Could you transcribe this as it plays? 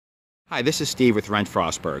Hi, this is Steve with Rent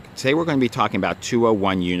Frostburg. Today we're going to be talking about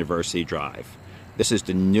 201 University Drive. This is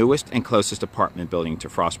the newest and closest apartment building to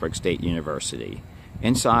Frostburg State University.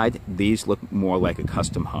 Inside, these look more like a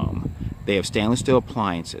custom home. They have stainless steel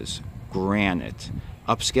appliances, granite,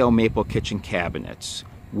 upscale maple kitchen cabinets,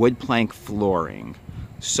 wood plank flooring,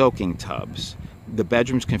 soaking tubs. The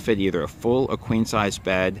bedrooms can fit either a full or queen-size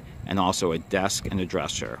bed and also a desk and a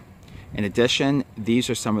dresser. In addition, these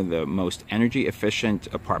are some of the most energy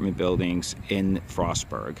efficient apartment buildings in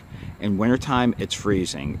Frostburg. In wintertime, it's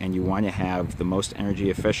freezing and you want to have the most energy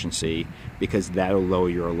efficiency because that'll lower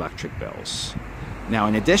your electric bills. Now,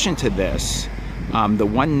 in addition to this, the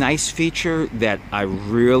one nice feature that I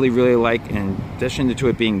really like, in addition to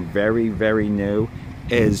it being very new,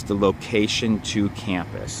 is the location to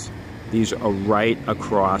campus. These are right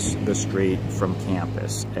across the street from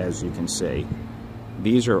campus, as you can see.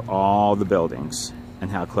 These are all the buildings and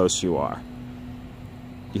how close you are.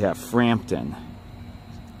 You have Frampton,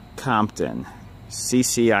 Compton,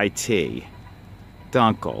 CCIT,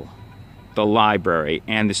 Dunkel, the library,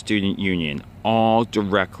 and the student union, all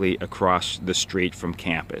directly across the street from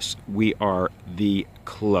campus. We are the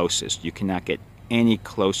closest. You cannot get any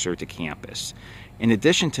closer to campus. In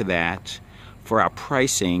addition to that, for our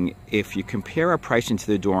pricing, if you compare our pricing to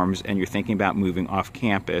the dorms and you're thinking about moving off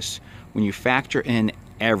campus, when you factor in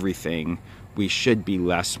everything, we should be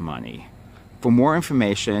less money. For more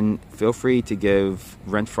information, feel free to give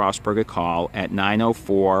Rent Frostburg a call at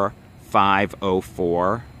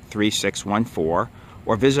 904-504-3614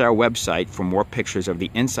 or visit our website for more pictures of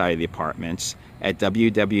the inside of the apartments at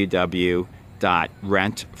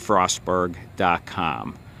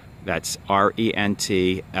www.rentfrostburg.com. That's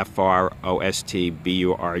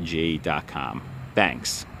RENTFROSTBURG.com.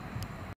 Thanks.